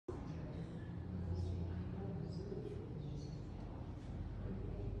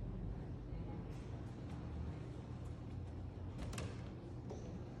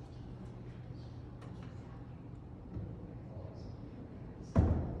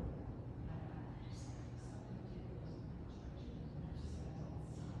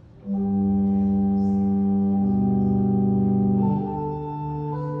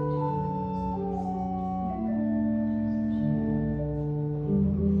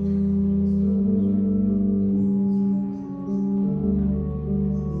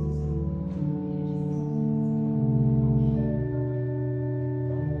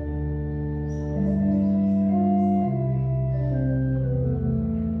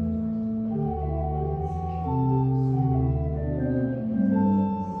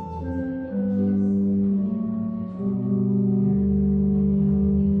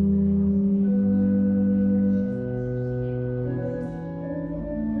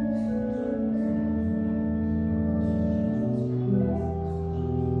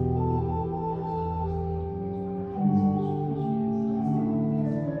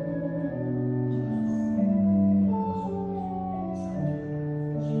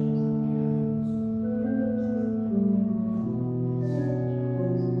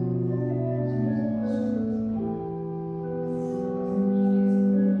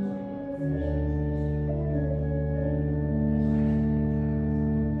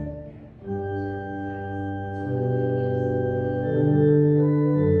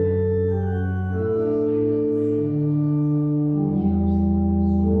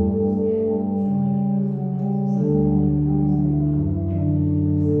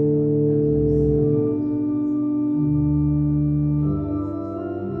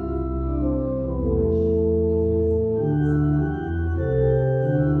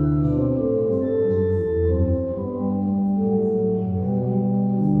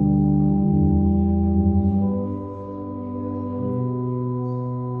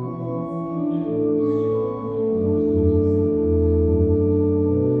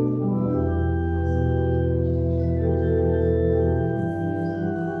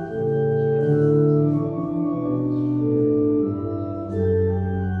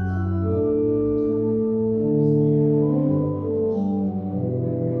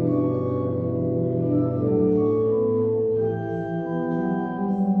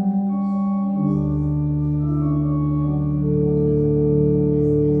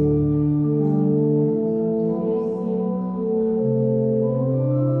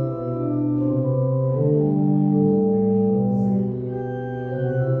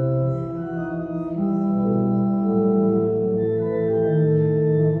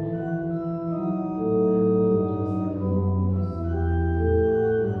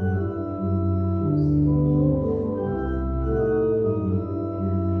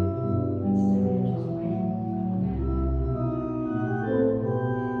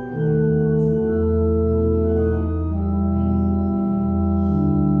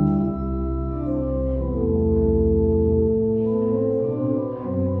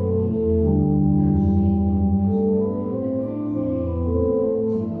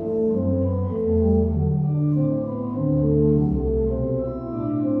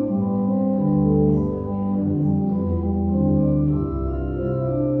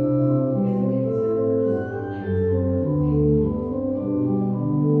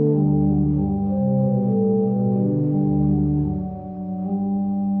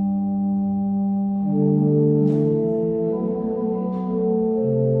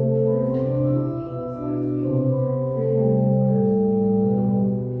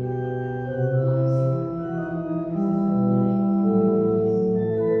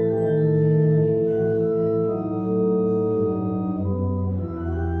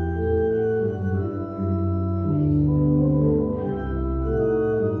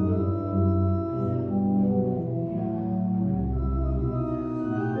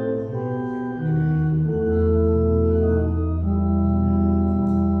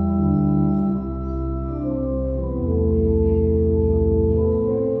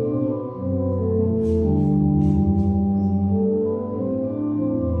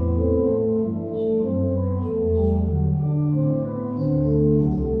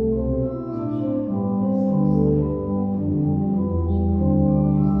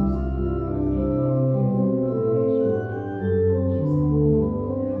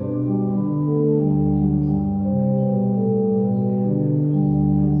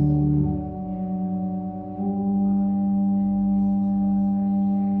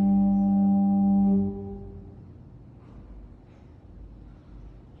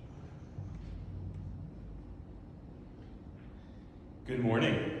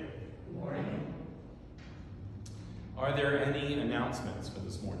Good morning. Are there any announcements for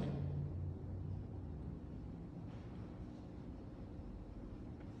this morning?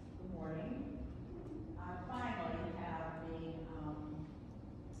 Good morning. I finally have the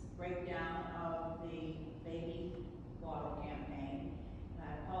breakdown of the baby bottle campaign. And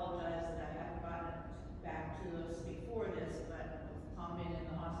I apologize that I haven't gotten it back to us before this, but with Tom being in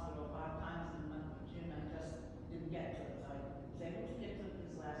the hospital 5 times in the month of June, I just didn't get to it. So I was able to get to it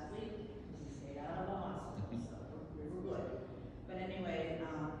this last week because he stayed out of the hospital, so we were good. But anyway,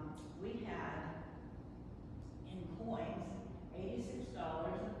 we had in coins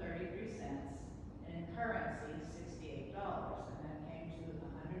 $86.33, and in currency $68, and that came to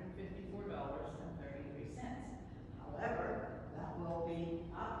 $154.33. However, that will be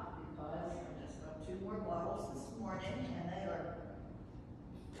up because I just got 2 more bottles this morning, and they are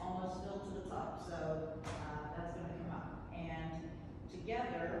almost filled to the top, so that's going to come up. And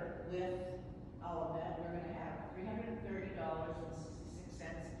together with all of that, we're going to have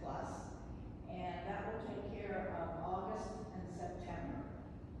 $330.66 plus, and that will take care of August and September.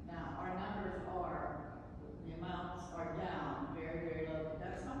 Now, our numbers are, the amounts are down very, very low, but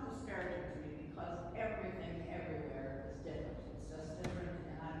that's not discouraging to me because everything everywhere is different. It's just different,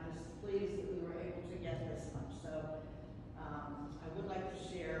 and I'm just pleased that we were able to get this much. So I would like to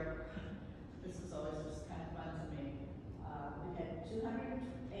share, this is always just kind of fun to me. We had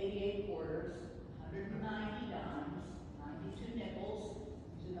 288 quarters, 190 dimes, 92 nickels,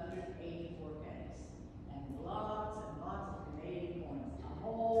 284 pennies, and lots of Canadian coins. A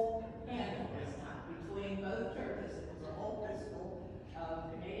whole handful this time. Between both churches, it was a whole fistful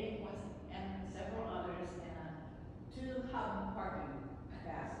of Canadian coins and several others, and 2 hub parking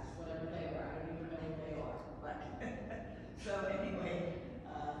passes, whatever they are. I don't even know what they are. But so anyway,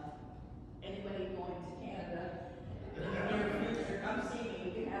 anybody going to Canada in the near future, come see me.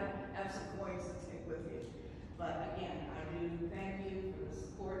 You can have some coins to take with you. But again, I do thank you for the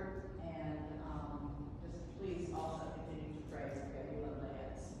support, and just please also continue to pray for Betty Lovely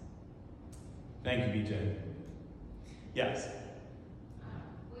Heads. Thank you, BJ. Yes.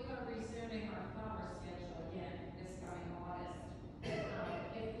 We are resuming our flower schedule again this coming August.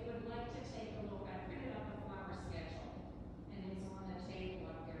 If you would like to take a look, I printed up a flower schedule, and it's on the table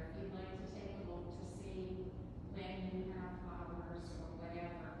up there. If you'd like to take a look to see when you have flowers or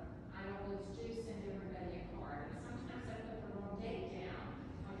whatever, I always do send everybody a card. And sometimes I put the wrong date down,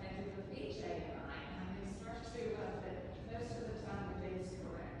 like I do with BJ and I may start to, but most of the time the date is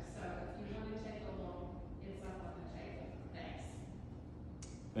correct. So if you want to take a look, it's up on the table. Thanks.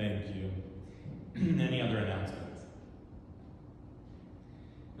 Thank you. Any other announcements?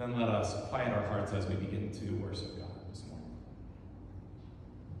 Then let us quiet our hearts as we begin to worship God this morning.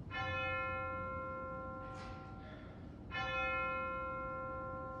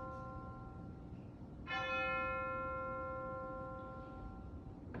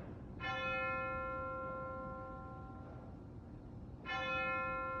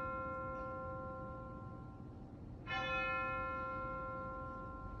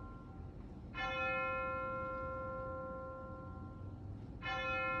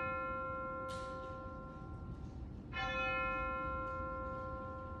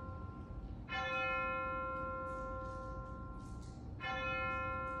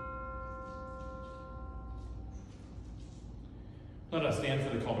 Let us stand for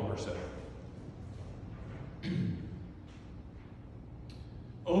the call to worship.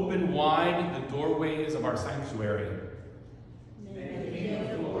 Open wide the doorways of our sanctuary. May the King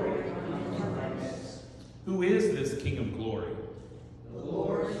of glory come into our midst. Who is this King of glory? The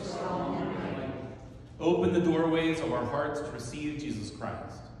Lord strong and mighty. Open the doorways of our hearts to receive Jesus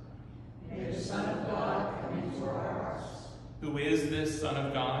Christ. May the Son of God come into our hearts. Who is this Son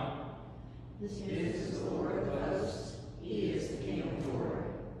of God? This is the Lord of hosts. He is the King of glory.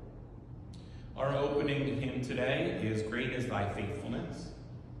 Our opening hymn today is Great is Thy Faithfulness.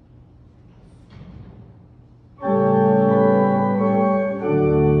 Thank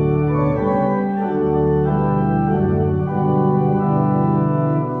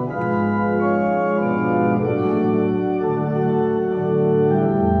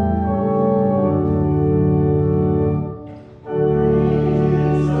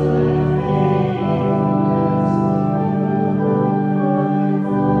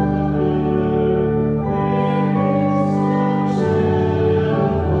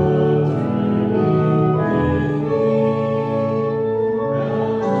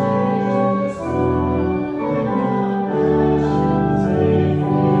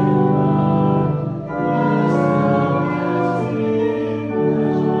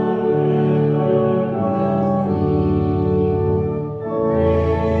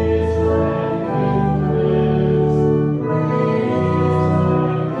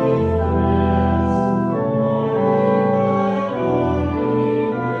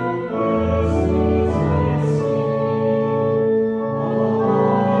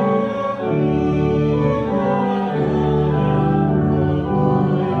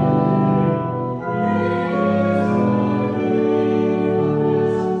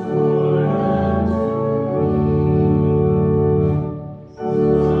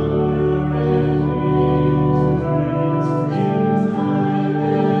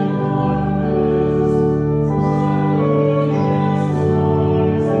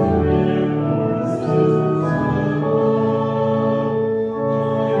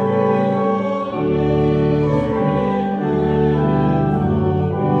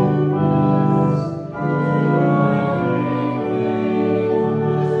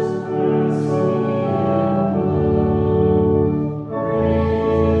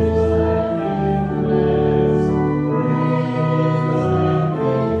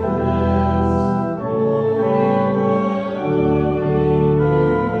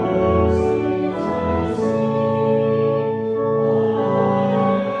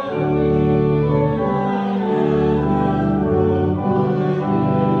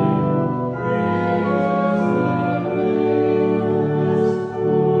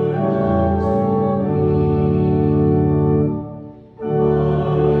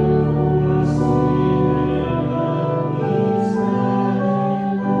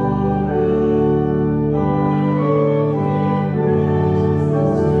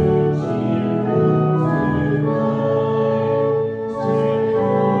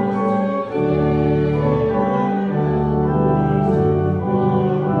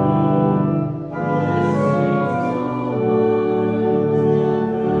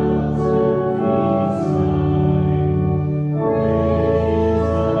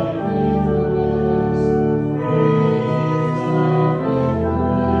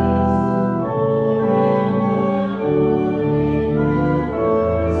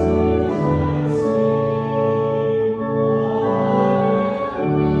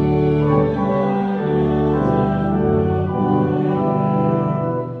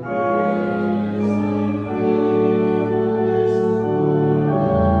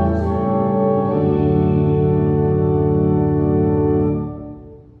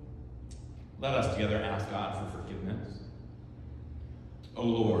Let us together ask God for forgiveness. O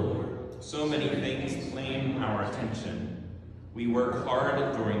Lord, so many things claim our attention. We work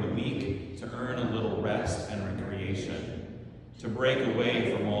hard during the week to earn a little rest and recreation, to break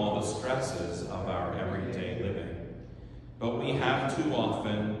away from all the stresses of our everyday living. But we have too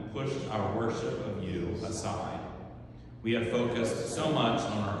often pushed our worship of you aside. We have focused so much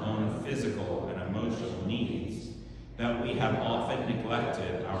on our own physical and emotional needs that we have often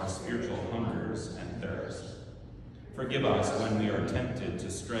neglected our spiritual hungers and thirst. Forgive us when we are tempted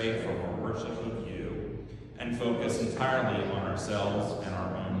to stray from our worship of you and focus entirely on ourselves and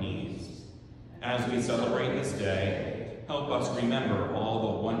our own needs. As we celebrate this day, help us remember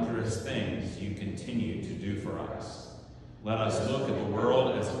all the wondrous things you continue to do for us. Let us look at the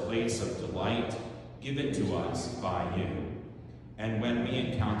world as a place of delight given to us by you. And when we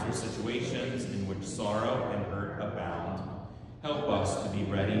encounter situations in which sorrow and hurt abound, help us to be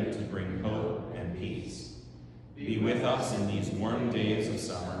ready to bring hope and peace. Be with us in these warm days of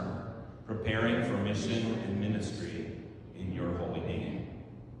summer, preparing for mission and ministry in your holy name.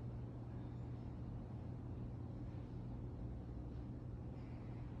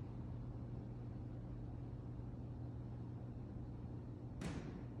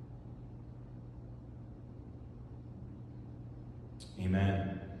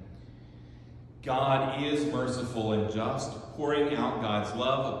 Amen. God is merciful and just, pouring out God's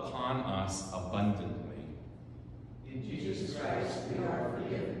love upon us abundantly. In Jesus Christ we are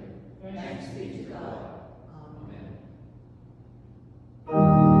forgiven. Thanks be to God. Amen.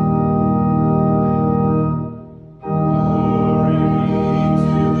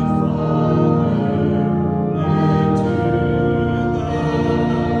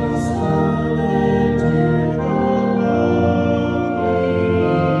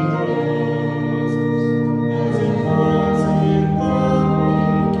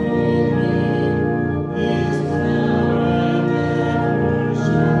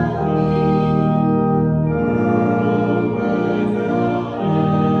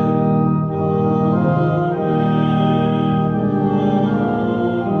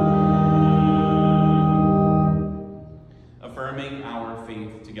 Affirming our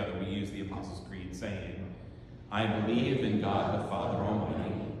faith together, we use the Apostles' Creed, saying, I believe in God the Father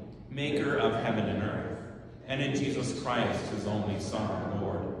Almighty, maker of heaven and earth, and in Jesus Christ, his only Son, our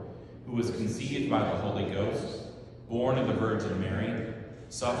Lord, who was conceived by the Holy Ghost, born of the Virgin Mary,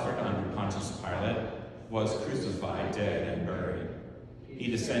 suffered under Pontius Pilate, was crucified, dead, and buried.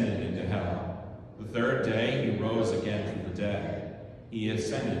 He descended into hell. The third day he rose again from the dead. He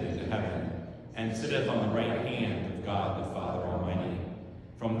ascended into heaven, and sitteth on the right hand of God the Father Almighty.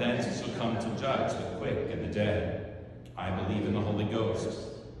 From thence he shall come to judge the quick and the dead. I believe in the Holy Ghost,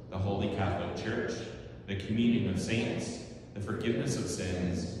 the Holy Catholic Church, the communion of saints, the forgiveness of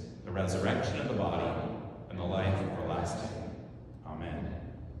sins, the resurrection of the body, and the life everlasting. Amen.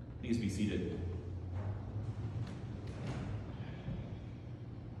 Please be seated.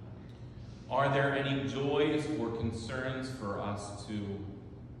 Are there any joys or concerns for us to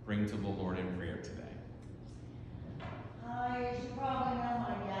bring to the Lord in prayer today? As you probably know,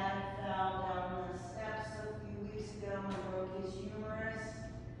 my dad fell down the steps a few weeks ago and broke his humerus.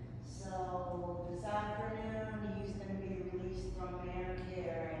 So this afternoon, he's going to be released from Manor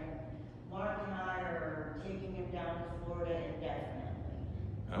Care, and Mark and I are taking him down to Florida indefinitely.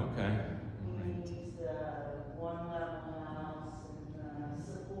 Okay. He needs the one-level house and the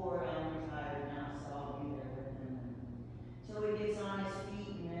support. I'm retired now, so I'll be there with him until he gets on his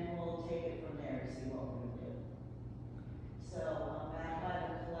feet, and then we'll take it from there to see what we do. So back by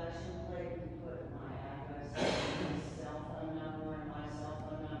the collection plate, we put my address, his cell phone number, and my cell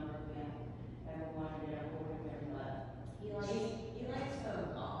phone number. If everyone to get a hold of him, but He likes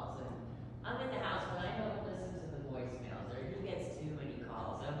phone calls, and I'm in the house, but I don't listen to the voicemails, or he gets too many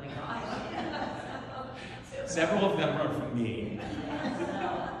calls. Oh my gosh. Several of them are from me.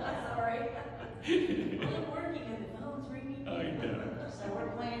 Sorry. Well, I'm working and the phone's ringing. I know. so we're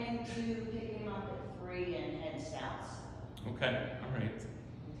planning to pick him up at 3 and head south. Okay, all right.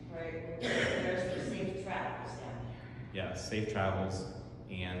 Right, there's the safe travels down there. Yes, safe travels,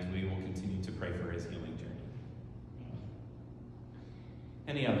 and we will continue to pray for his healing journey.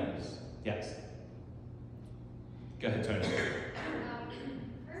 Any others? Yes. Go ahead, Tony.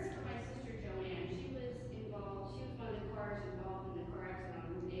 First for my sister Joanne, she was one of the cars involved in the car accident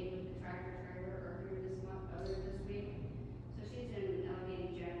on Route 8 with the tractor trailer earlier this week. So she's in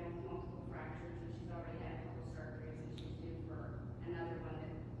Allegheny General with multiple fractures, and she's already had a couple surgeries, and she's due for another one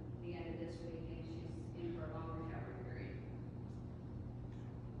at the end of this week, and she's in for a long recovery period.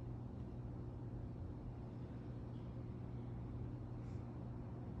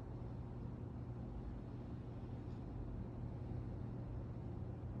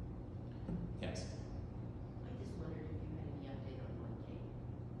 Yes. I just wondered if you had any update on Ron King.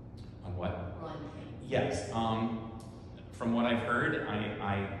 On what? Ron King. Yes. From what I've heard,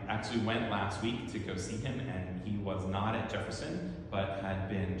 I actually went last week to go see him, and he was not at Jefferson, but had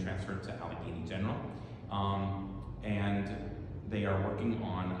been transferred to Allegheny General. And they are working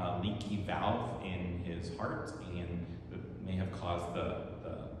on a leaky valve in his heart, and it may have caused the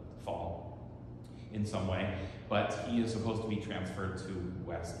fall in some way. But he is supposed to be transferred to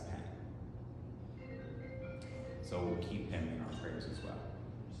West Penn. So we'll keep him in our prayers as well.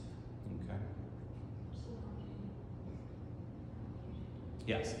 Okay.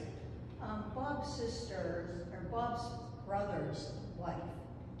 Yes. Bob's sister's, or Bob's brother's wife,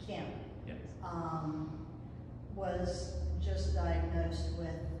 Kim, Yes. was just diagnosed with,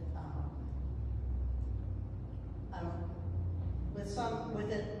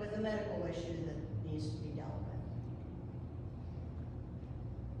 with a medical issue that needs to be dealt with.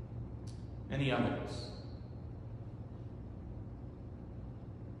 Any others?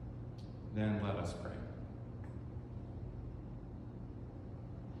 Then let us pray.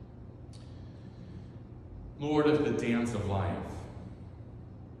 Lord of the dance of life,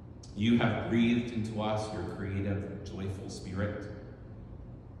 you have breathed into us your creative, joyful spirit.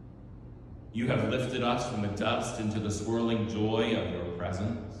 You have lifted us from the dust into the swirling joy of your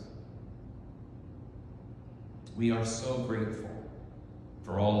presence. We are so grateful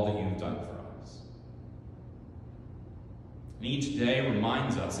for all that you've done for us. And each day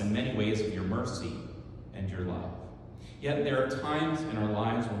reminds us in many ways of your mercy and your love. Yet there are times in our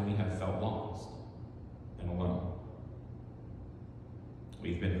lives when we have felt lost and alone.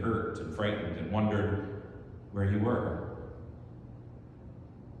 We've been hurt and frightened and wondered where you were.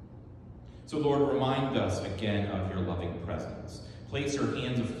 So Lord, remind us again of your loving presence. Place your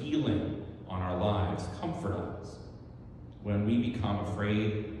hands of healing on our lives. Comfort us when we become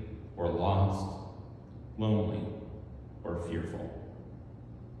afraid or lost, lonely or fearful.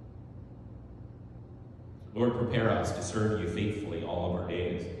 Lord, prepare us to serve you faithfully all of our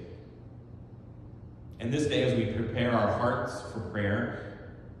days. And this day, as we prepare our hearts for prayer,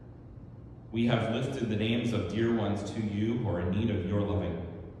 we have lifted the names of dear ones to you who are in need of your loving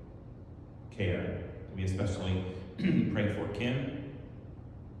care. We especially pray for Kim,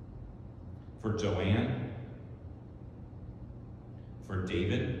 for Joanne, for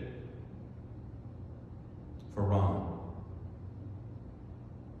David, for Ron.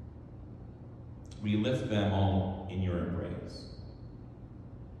 We lift them all in your embrace.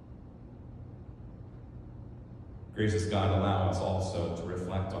 Gracious God, allow us also to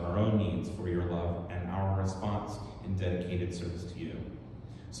reflect on our own needs for your love and our response in dedicated service to you.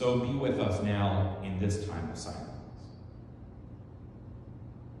 So be with us now in this time of silence.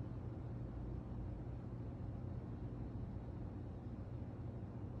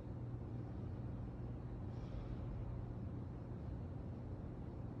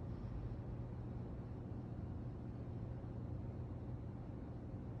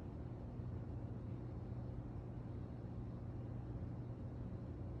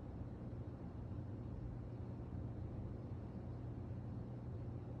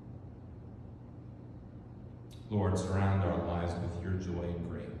 Lord, surround our lives with your joy and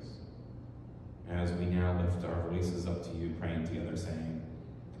grace. As we now lift our voices up to you, praying together, saying,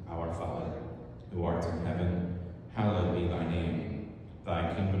 Our Father, who art in heaven, hallowed be thy name.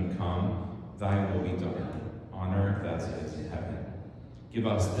 Thy kingdom come, thy will be done, on earth as it is in heaven. Give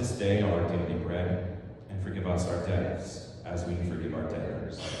us this day our daily bread, and forgive us our debts, as we forgive our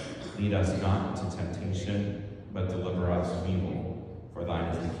debtors. Lead us not into temptation, but deliver us from evil. For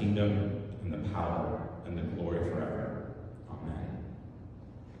thine is the kingdom, and the power, and the glory forever. Amen.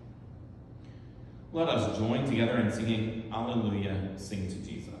 Let us join together in singing Alleluia, Sing to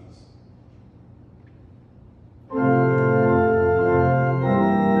Jesus. Amen.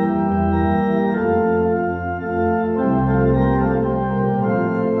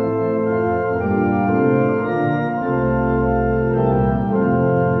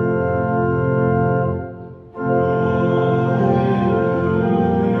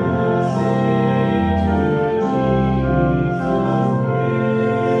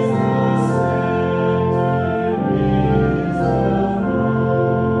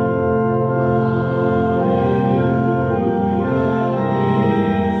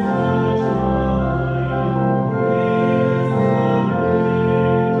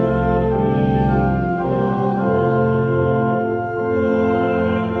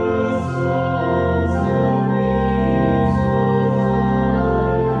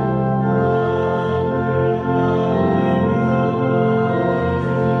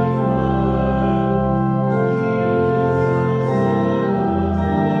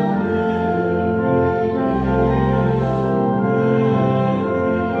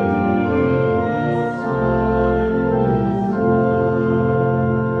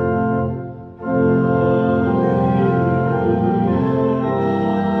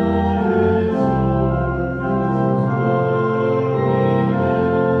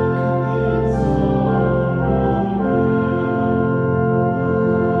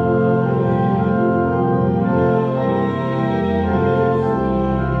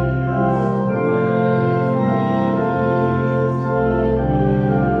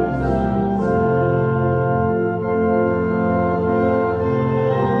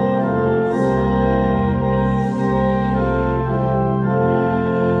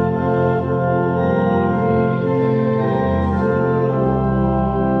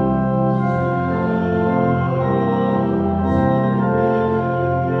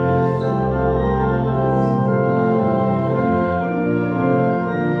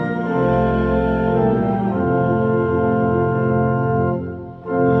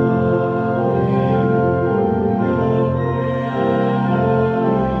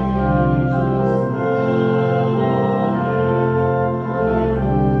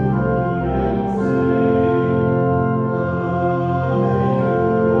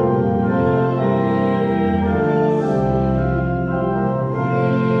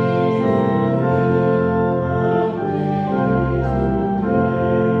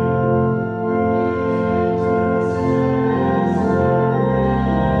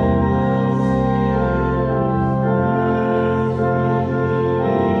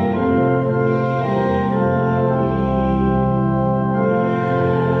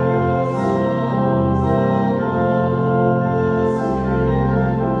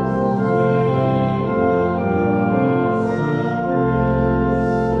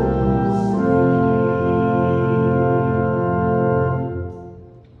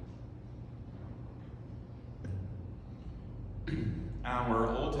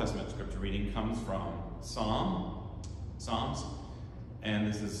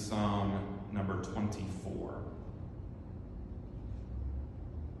 this is Psalm number 24.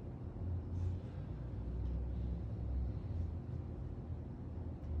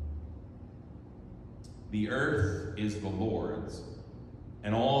 The earth is the Lord's,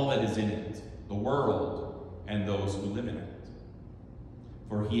 and all that is in it, the world and those who live in it.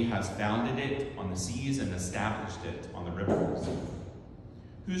 For he has founded it on the seas and established it on the rivers.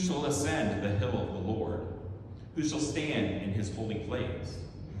 Who shall ascend the hill of the Lord? Who shall stand in his holy place?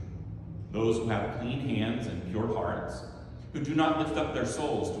 Those who have clean hands and pure hearts, who do not lift up their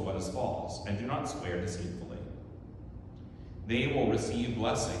souls to what is false, and do not swear deceitfully. They will receive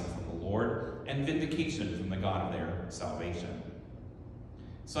blessing from the Lord, and vindication from the God of their salvation.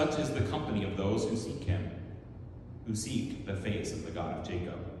 Such is the company of those who seek him, who seek the face of the God of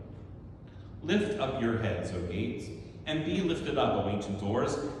Jacob. Lift up your heads, O gates, and be lifted up, O ancient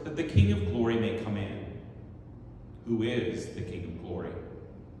doors, that the King of glory may come in. Who is the King of glory?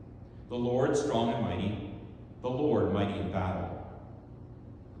 The Lord strong and mighty, the Lord mighty in battle.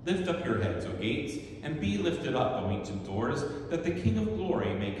 Lift up your heads, O gates, and be lifted up, O ancient doors, that the King of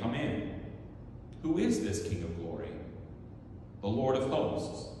glory may come in. Who is this King of glory? The Lord of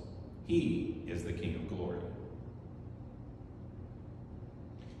hosts. He is the King of glory.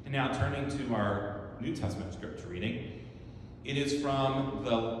 And now turning to our New Testament scripture reading, it is from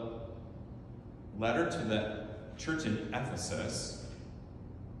the letter to the church in Ephesus,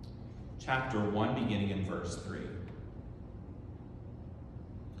 chapter 1, beginning in verse 3.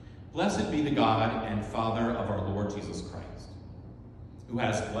 Blessed be the God and Father of our Lord Jesus Christ, who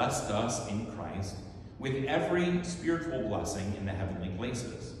has blessed us in Christ with every spiritual blessing in the heavenly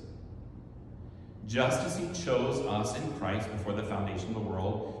places, just as he chose us in Christ before the foundation of the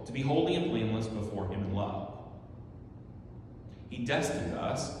world to be holy and blameless before him in love. He destined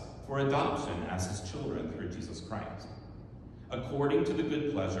us for adoption as his children through Jesus Christ, according to the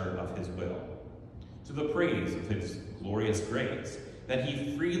good pleasure of his will, to the praise of his glorious grace that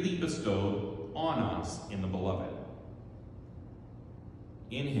he freely bestowed on us in the beloved.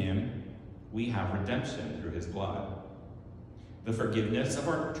 In him we have redemption through his blood, the forgiveness of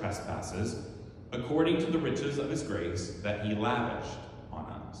our trespasses, according to the riches of his grace that he lavished on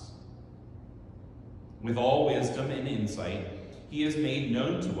us. With all wisdom and insight, he has made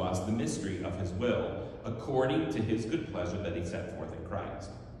known to us the mystery of his will, according to his good pleasure that he set forth in Christ,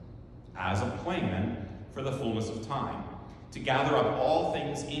 as a plan for the fullness of time, to gather up all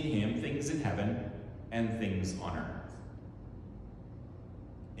things in him, things in heaven and things on earth.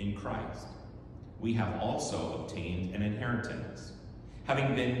 In Christ, we have also obtained an inheritance,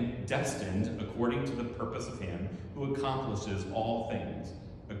 having been destined according to the purpose of him who accomplishes all things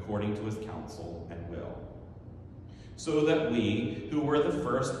according to his counsel and will, so that we, who were the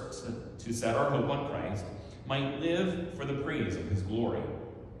first to set our hope on Christ, might live for the praise of his glory.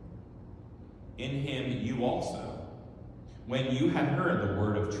 In him you also, when you had heard the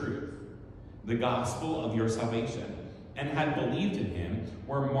word of truth, the gospel of your salvation, and had believed in him,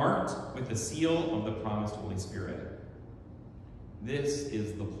 were marked with the seal of the promised Holy Spirit. This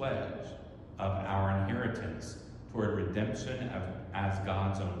is the pledge of our inheritance toward redemption as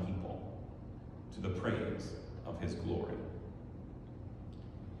God's own people, to the praise of his glory.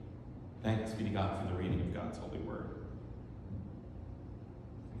 Thanks be to God for the reading of God's holy word.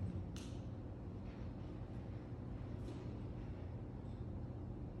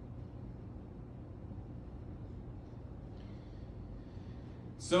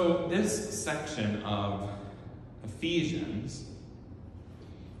 So this section of Ephesians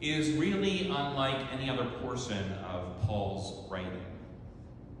is really unlike any other portion of Paul's writing.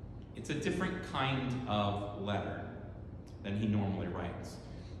 It's a different kind of letter than he normally writes,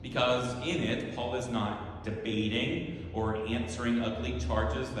 because in it, Paul is not debating or answering ugly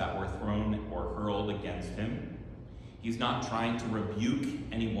charges that were thrown or hurled against him. He's not trying to rebuke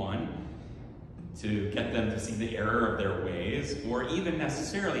anyone to get them to see the error of their ways, or even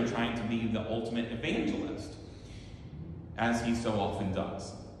necessarily trying to be the ultimate evangelist, as he so often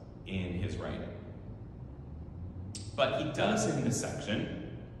does in his writing. But he does in this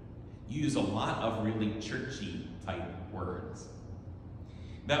section use a lot of really churchy type words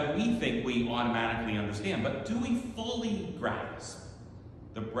that we think we automatically understand, but do we fully grasp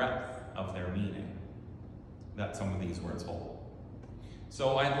the breadth of their meaning that some of these words hold?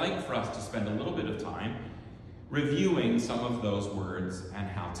 So I'd like for us to spend a little bit of time reviewing some of those words and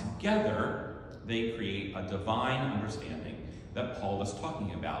how together they create a divine understanding that Paul is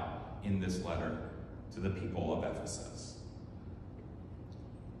talking about in this letter to the people of Ephesus.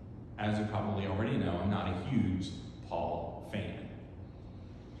 As you probably already know, I'm not a huge Paul fan,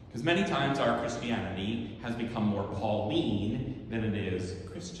 because many times our Christianity has become more Pauline than it is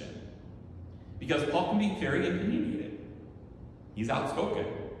Christian. Because Paul can be very opinionated. He's outspoken.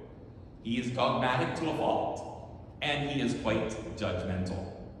 He is dogmatic to a fault. And he is quite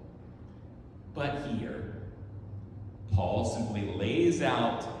judgmental. But here, Paul simply lays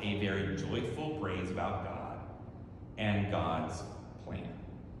out a very joyful praise about God and God's plan.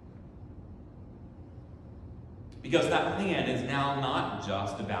 Because that plan is now not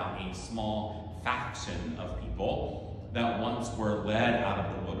just about a small faction of people that once were led out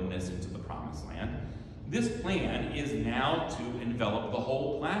of the wilderness into the promised land. This plan is now to envelop the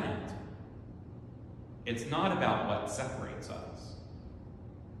whole planet. It's not about what separates us,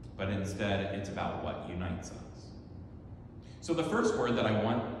 but instead it's about what unites us. So the first word that I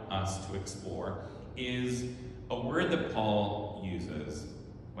want us to explore is a word that Paul uses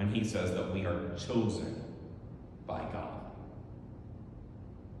when he says that we are chosen by God.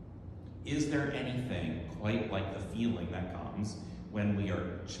 Is there anything quite like the feeling that comes when we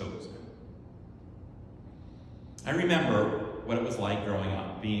are chosen? I remember what it was like growing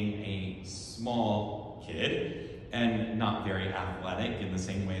up, being a small kid and not very athletic in the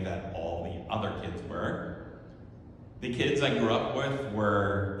same way that all the other kids were. The kids I grew up with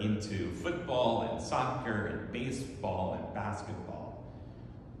were into football and soccer and baseball and basketball.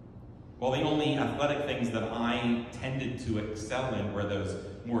 Well, the only athletic things that I tended to excel in were those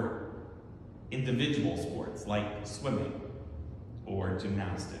more individual sports like swimming or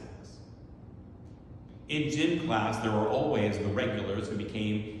gymnastics. In gym class, there were always the regulars who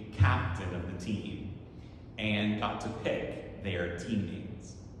became captain of the team and got to pick their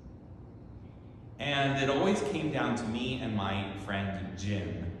teammates. And it always came down to me and my friend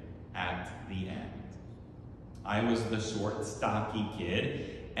Jim at the end. I was the short, stocky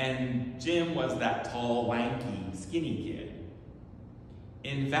kid, and Jim was that tall, lanky, skinny kid.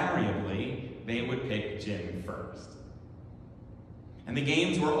 Invariably, they would pick Jim first. And the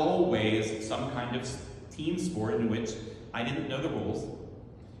games were always some kind of team sport in which I didn't know the rules,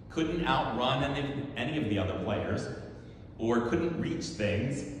 couldn't outrun any of the other players, or couldn't reach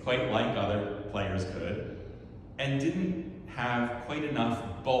things quite like other players could, and didn't have quite enough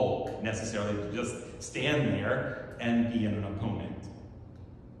bulk necessarily to just stand there and be an opponent.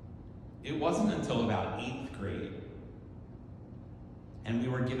 It wasn't until about 8th grade, and we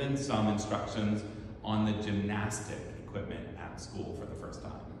were given some instructions on the gymnastic equipment at school for the first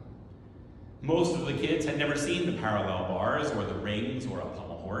time. Most of the kids had never seen the parallel bars or the rings or a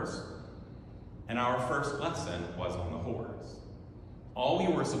pommel horse, and our first lesson was on the horse. All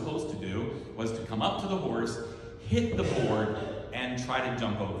we were supposed to do was to come up to the horse, hit the board, and try to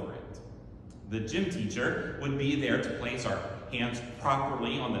jump over it. The gym teacher would be there to place our hands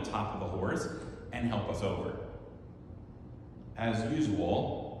properly on the top of the horse and help us over. As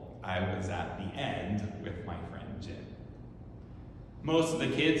usual, I was at the end with my friend Jim. Most of the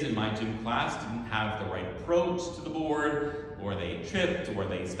kids in my gym class didn't have the right approach to the board, or they tripped, or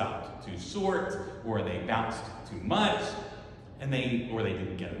they stopped too short, or they bounced too much, or they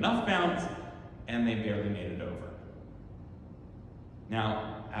didn't get enough bounce, and they barely made it over.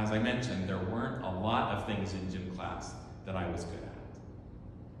 Now, as I mentioned, there weren't a lot of things in gym class that I was good at.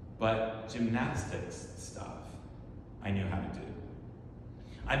 But gymnastics stuff, I knew how to do.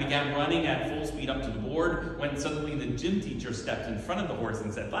 I began running at full speed up to the board when suddenly the gym teacher stepped in front of the horse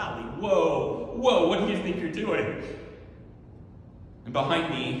and said loudly, "Whoa, whoa, what do you think you're doing?" And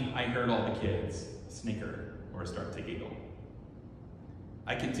behind me, I heard all the kids snicker or start to giggle.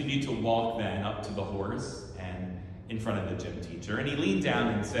 I continued to walk then up to the horse and in front of the gym teacher, and he leaned down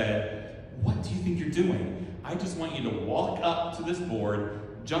and said, "What do you think you're doing? I just want you to walk up to this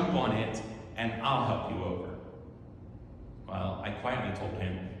board, jump on it, and I'll help you over." Well, I quietly told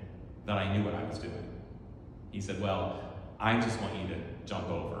him that I knew what I was doing. He said, "Well, I just want you to jump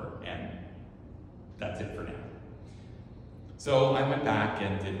over, and that's it for now." So I went back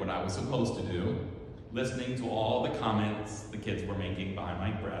and did what I was supposed to do, listening to all the comments the kids were making behind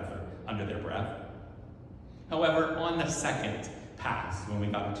my breath or under their breath. However, on the second pass, when we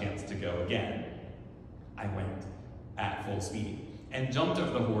got a chance to go again, I went at full speed and jumped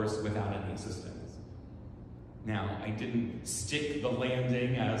over the horse without any assistance. Now, I didn't stick the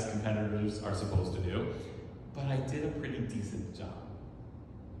landing as competitors are supposed to do, but I did a pretty decent job.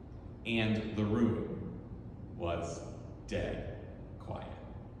 And the room was dead quiet.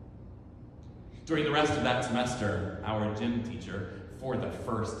 During the rest of that semester, our gym teacher, for the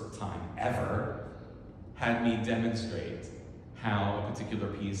first time ever, had me demonstrate how a particular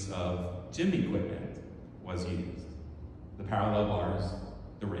piece of gym equipment was used. The parallel bars,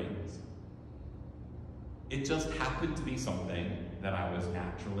 the rings. It just happened to be something that I was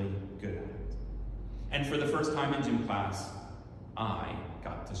naturally good at. And for the first time in gym class, I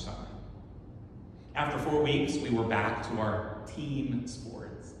got to shine. After 4 weeks, we were back to our team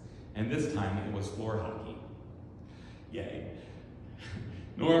sports, and this time it was floor hockey. Yay.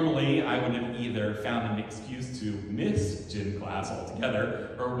 Normally, I would have either found an excuse to miss gym class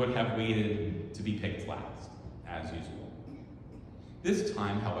altogether or would have waited to be picked last, as usual. This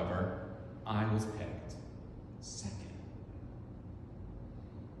time, however, I was picked second.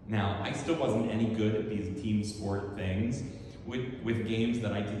 Now, I still wasn't any good at these team sport things with games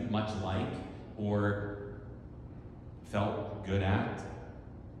that I didn't much like or felt good at.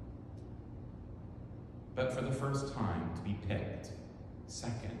 But for the first time, to be picked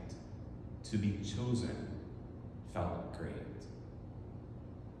second, to be chosen, felt great.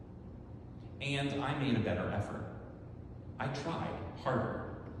 And I made a better effort. I tried harder.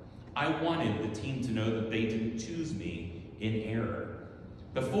 I wanted the team to know that they didn't choose me in error.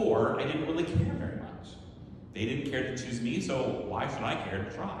 Before, I didn't really care very much. They didn't care to choose me, so why should I care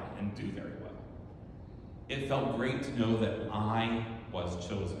to try and do very well? It felt great to know that I was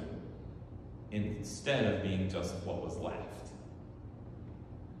chosen, instead of being just what was left.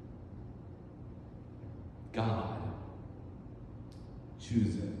 God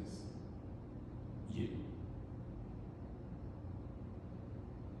chooses you.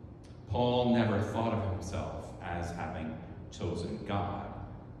 Paul never thought of himself as having chosen God,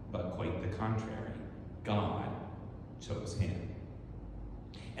 but quite the contrary. God chose him.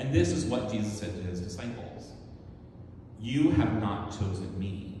 And this is what Jesus said to his disciples. You have not chosen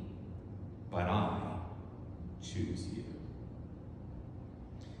me, but I choose you.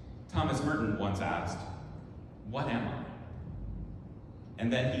 Thomas Merton once asked, what am I?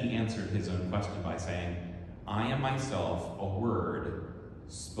 And then he answered his own question by saying, I am myself a word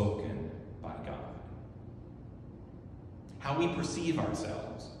spoken by God. How we perceive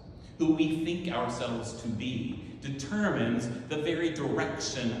ourselves, who we think ourselves to be, determines the very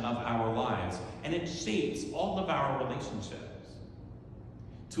direction of our lives, and it shapes all of our relationships.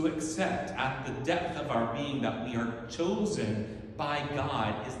 To accept at the depth of our being that we are chosen by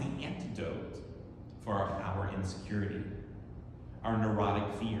God is the antidote for our insecurity, our neurotic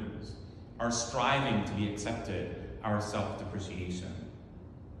fears, our striving to be accepted, our self-depreciation.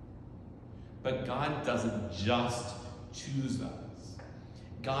 But God doesn't just choose us.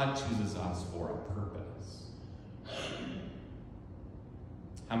 God chooses us for a purpose.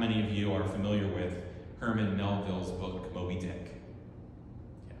 How many of you are familiar with Herman Melville's book, Moby Dick?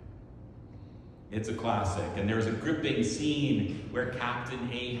 Yeah. It's a classic, and there's a gripping scene where Captain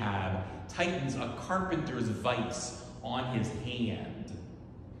Ahab tightens a carpenter's vice on his hand.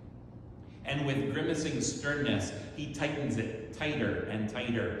 And with grimacing sternness, he tightens it tighter and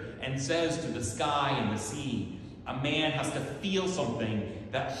tighter and says to the sky and the sea, a man has to feel something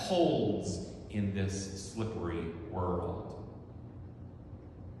that holds in this slippery world.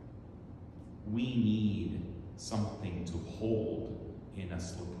 We need something to hold in a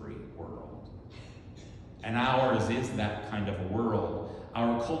slippery world. And ours is that kind of a world.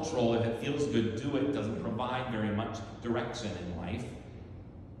 Our cultural, if it feels good, do it, doesn't provide very much direction in life.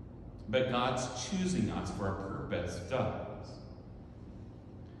 But God's choosing us for a purpose does.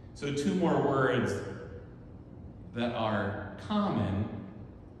 So 2 more words that are common,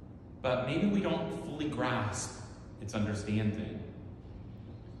 but maybe we don't fully grasp its understanding,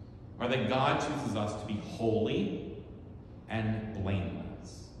 are that God chooses us to be holy and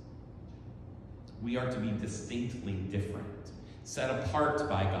blameless. We are to be distinctly different, set apart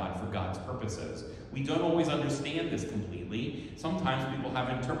by God for God's purposes. We don't always understand this completely. Sometimes people have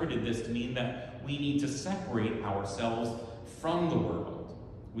interpreted this to mean that we need to separate ourselves from the world.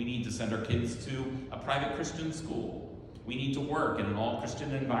 We need to send our kids to a private Christian school. We need to work in an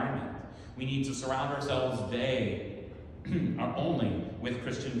all-Christian environment. We need to surround ourselves only with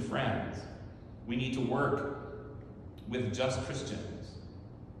Christian friends. We need to work with just Christians.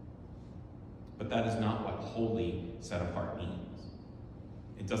 But that is not what holy, set apart means.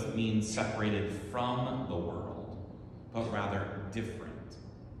 It doesn't mean separated from the world, but rather different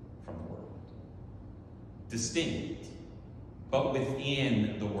from the world. Distinct, but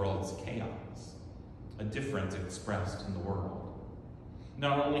within the world's chaos. A difference expressed in the world.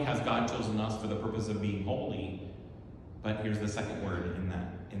 Not only has God chosen us for the purpose of being holy, but here's the second word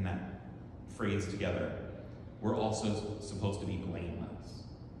in that phrase together. We're also supposed to be blameless.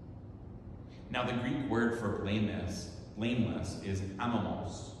 Now the Greek word for blameless is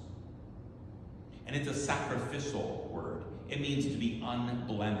amamos. And it's a sacrificial word. It means to be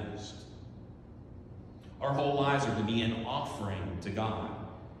unblemished. Our whole lives are to be an offering to God.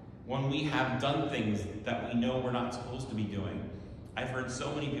 When we have done things that we know we're not supposed to be doing, I've heard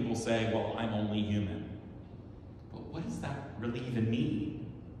so many people say, well, I'm only human. But what does that really even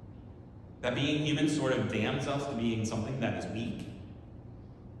mean? That being human sort of damns us to being something that is weak,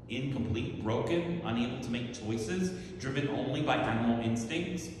 incomplete, broken, unable to make choices, driven only by animal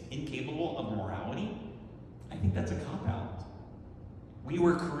instincts, incapable of morality? I think that's a cop-out. We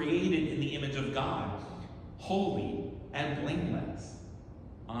were created in the image of God, holy and blameless,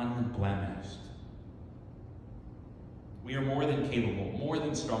 unblemished. We are more than capable, more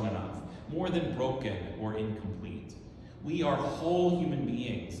than strong enough, more than broken or incomplete. We are whole human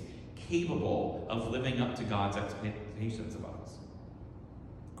beings, capable of living up to God's expectations of us.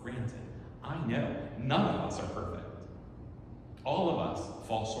 Granted, I know none of us are perfect. All of us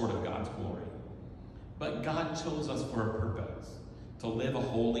fall short of God's glory. But God chose us for a purpose, to live a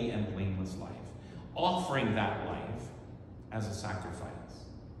holy and blameless life, offering that life as a sacrifice,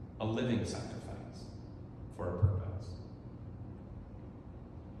 a living sacrifice for a purpose.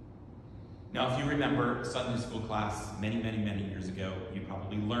 Now, if you remember Sunday school class many years ago, you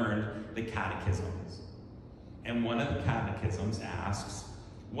probably learned the catechisms. And one of the catechisms asks,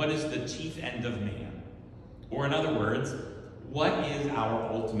 what is the chief end of man? Or in other words, what is our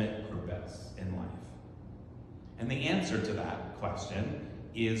ultimate purpose in life? And the answer to that question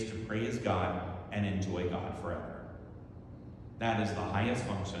is to praise God and enjoy God forever. That is the highest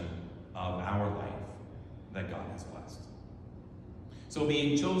function of our life that God has blessed. So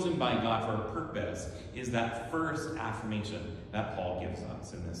being chosen by God for a purpose is that first affirmation that Paul gives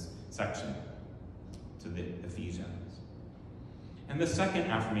us in this section to the Ephesians. And the second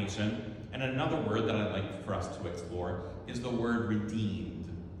affirmation, and another word that I'd like for us to explore, is the word redeemed,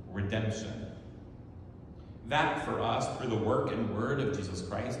 redemption. That for us, through the work and word of Jesus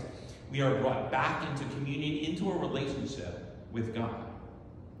Christ, we are brought back into communion, into a relationship with God.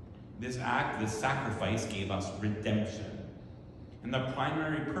 This act, this sacrifice, gave us redemption. And the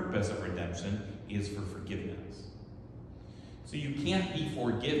primary purpose of redemption is for forgiveness. So you can't be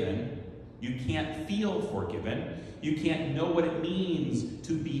forgiven, you can't feel forgiven, you can't know what it means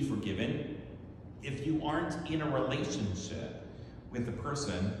to be forgiven if you aren't in a relationship with the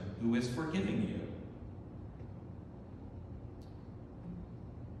person who is forgiving you.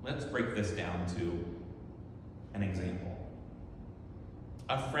 Let's break this down to an example.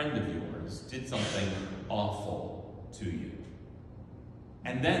 A friend of yours did something awful to you,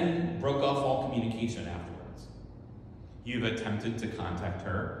 and then broke off all communication afterwards. You've attempted to contact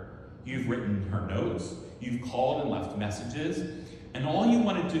her, you've written her notes, you've called and left messages, and all you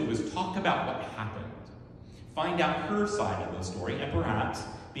want to do is talk about what happened, find out her side of the story, and perhaps,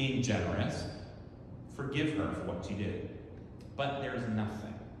 being generous, forgive her for what she did. But there's nothing.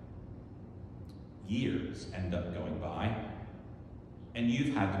 Years end up going by, and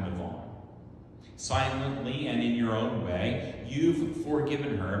you've had to move on. Silently and in your own way, you've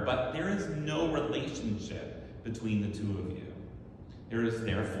forgiven her, but there is no relationship between the two of you. There is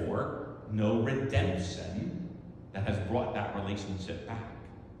therefore no redemption that has brought that relationship back.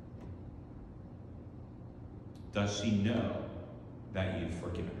 Does she know that you've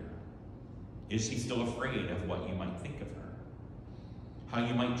forgiven her? Is she still afraid of what you might think of her? How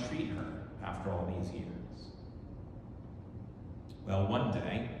you might treat her after all these years? Well, one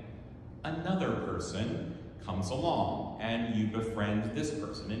day, another person comes along and you befriend this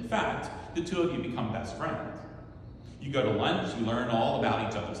person. In fact, the two of you become best friends. You go to lunch, you learn all about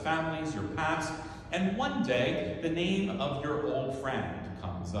each other's families, your past, and one day the name of your old friend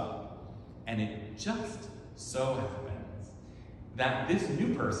comes up. And it just so happens that this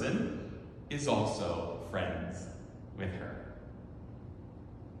new person is also friends with her.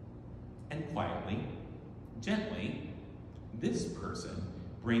 And quietly, gently, this person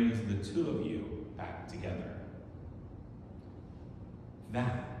brings the two of you back together.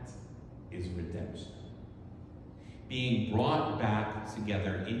 That is redemption. Being brought back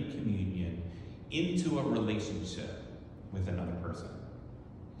together in communion into a relationship with another person.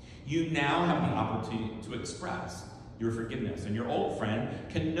 You now have the opportunity to express your forgiveness, and your old friend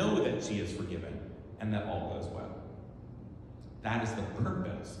can know that she is forgiven and that all goes well. That is the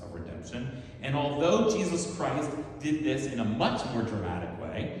purpose of redemption. And although Jesus Christ did this in a much more dramatic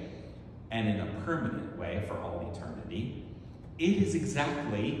way and in a permanent way for all eternity, it is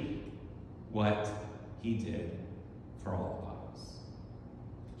exactly what he did for all of us.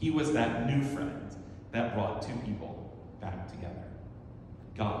 He was that new friend that brought two people back together,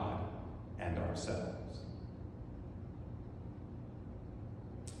 God and ourselves.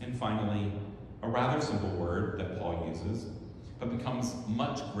 And finally, a rather simple word that Paul uses, but becomes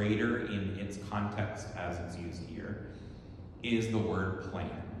much greater in its context as it's used here, is the word plan.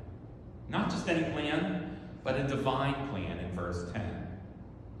 Not just any plan, but a divine plan in verse 10.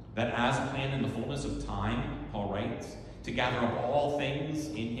 That as planned in the fullness of time, Paul writes, to gather up all things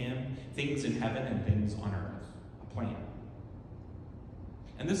in him, things in heaven and things on earth. A plan.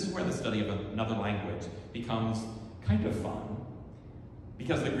 And this is where the study of another language becomes kind of fun,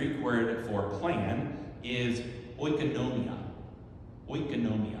 because the Greek word for plan is oikonomia.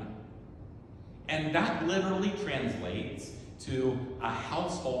 Oikonomia. And that literally translates to a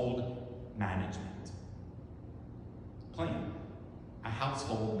household management. Plan. A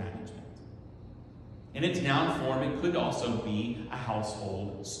household management. In its noun form, it could also be a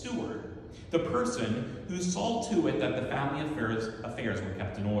household steward. The person who saw to it that the family affairs were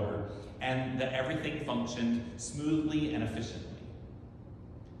kept in order and that everything functioned smoothly and efficiently.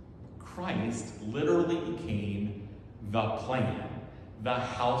 Christ literally became the plan, the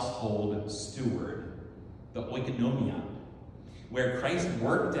household steward, the oikonomia, where Christ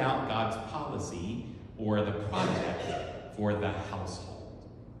worked out God's policy or the project for the household.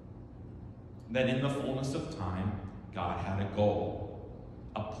 Then in the fullness of time, God had a goal,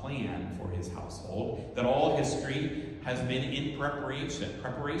 a plan for his household, that all history has been in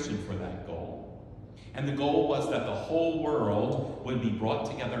preparation for that goal. And the goal was that the whole world would be brought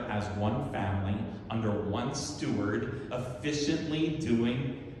together as one family, under one steward, efficiently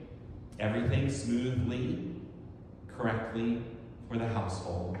doing everything smoothly, correctly for the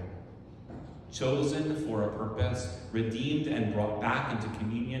household. Chosen for a purpose, redeemed and brought back into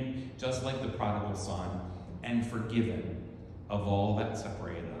communion, just like the prodigal son, and forgiven of all that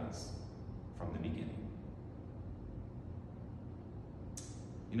separated us from the beginning.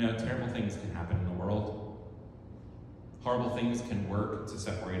 You know, terrible things can happen in the world. Horrible things can work to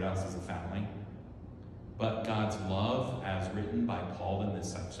separate us as a family. But God's love, as written by Paul in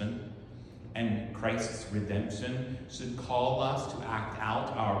this section, and Christ's redemption should call us to act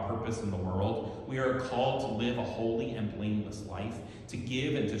out our purpose in the world. We are called to live a holy and blameless life, to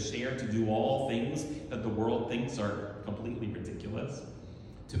give and to share, to do all things that the world thinks are completely ridiculous,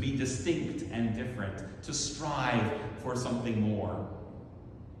 to be distinct and different, to strive for something more.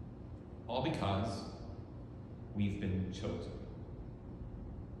 All because we've been chosen.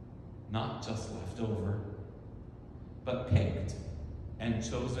 Not just left over, but picked and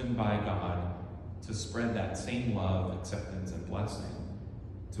chosen by God to spread that same love, acceptance, and blessing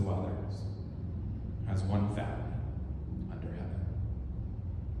to others as one family under heaven.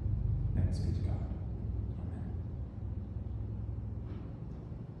 Thanks be to God. Amen.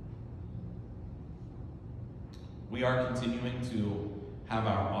 We are continuing to have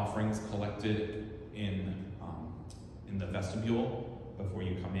our offerings collected in the vestibule before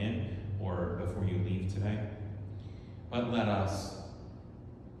you come in or before you leave today. But let us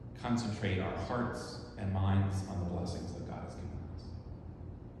concentrate our hearts and minds on the blessings that God has given us.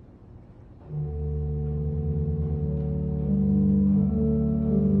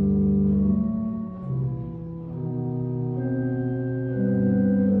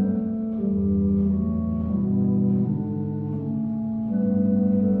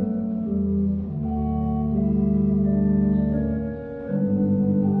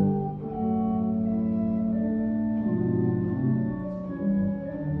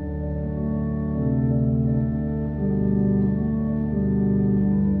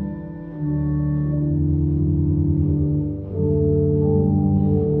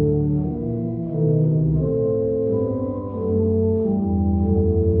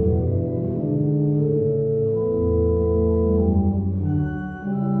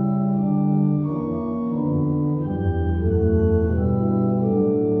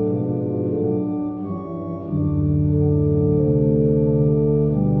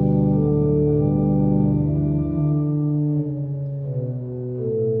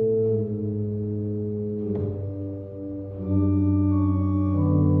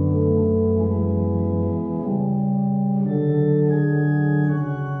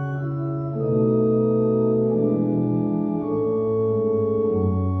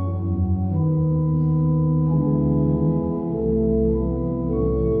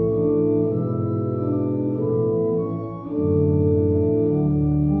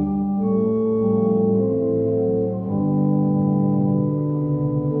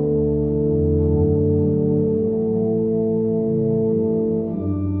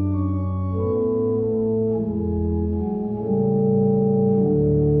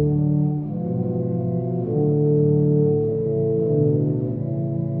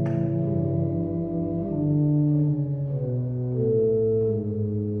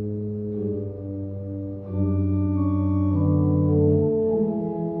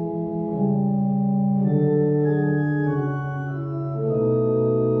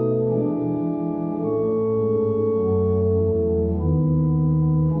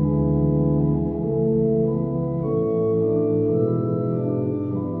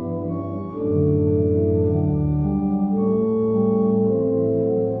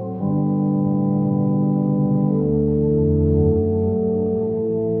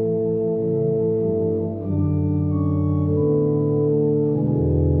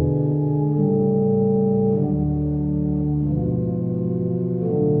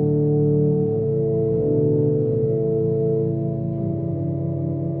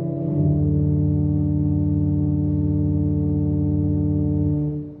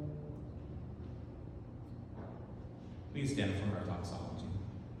 Please stand for our doxology.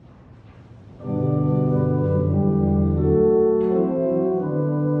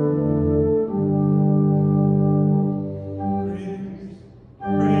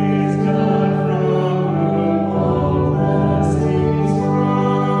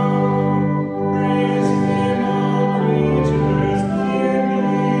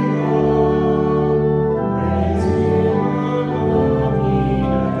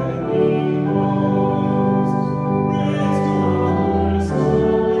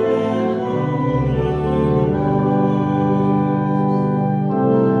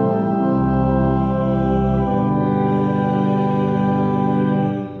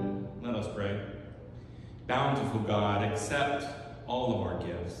 Bountiful God, accept all of our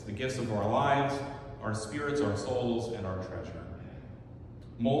gifts, the gifts of our lives, our spirits, our souls, and our treasure.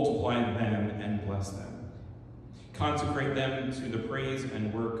 Multiply them and bless them. Consecrate them to the praise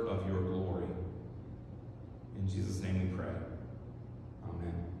and work of your glory. In Jesus' name we pray.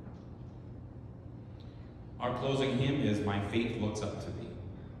 Amen. Our closing hymn is My Faith Looks Up to Thee.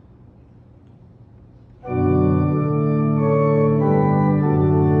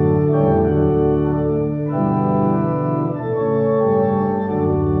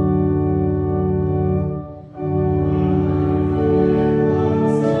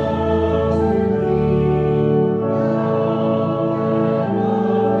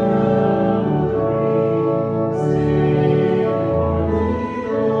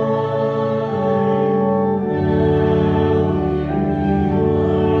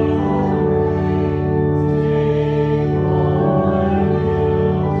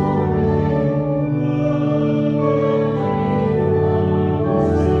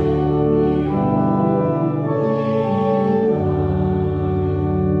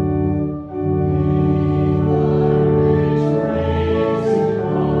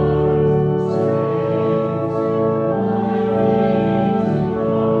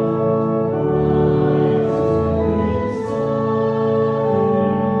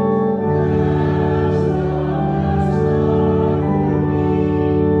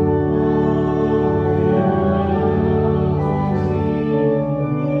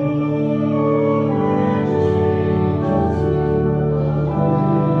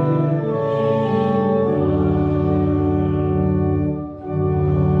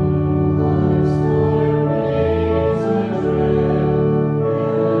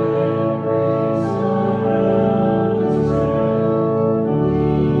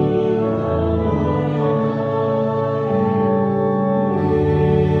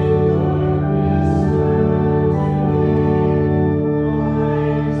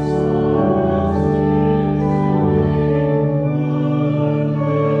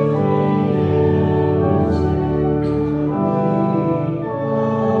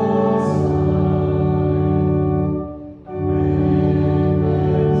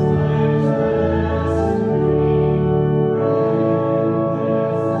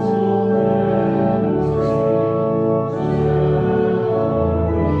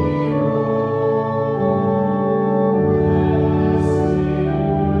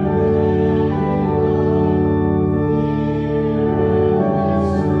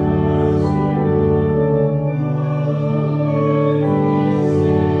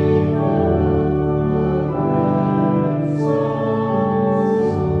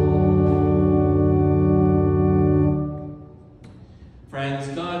 Friends,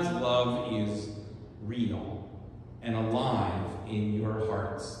 God's love is real and alive in your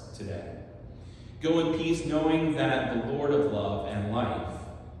hearts today. Go in peace knowing that the Lord of love and life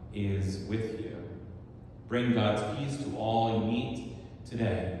is with you. Bring God's peace to all you meet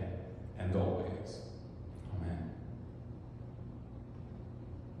today and always.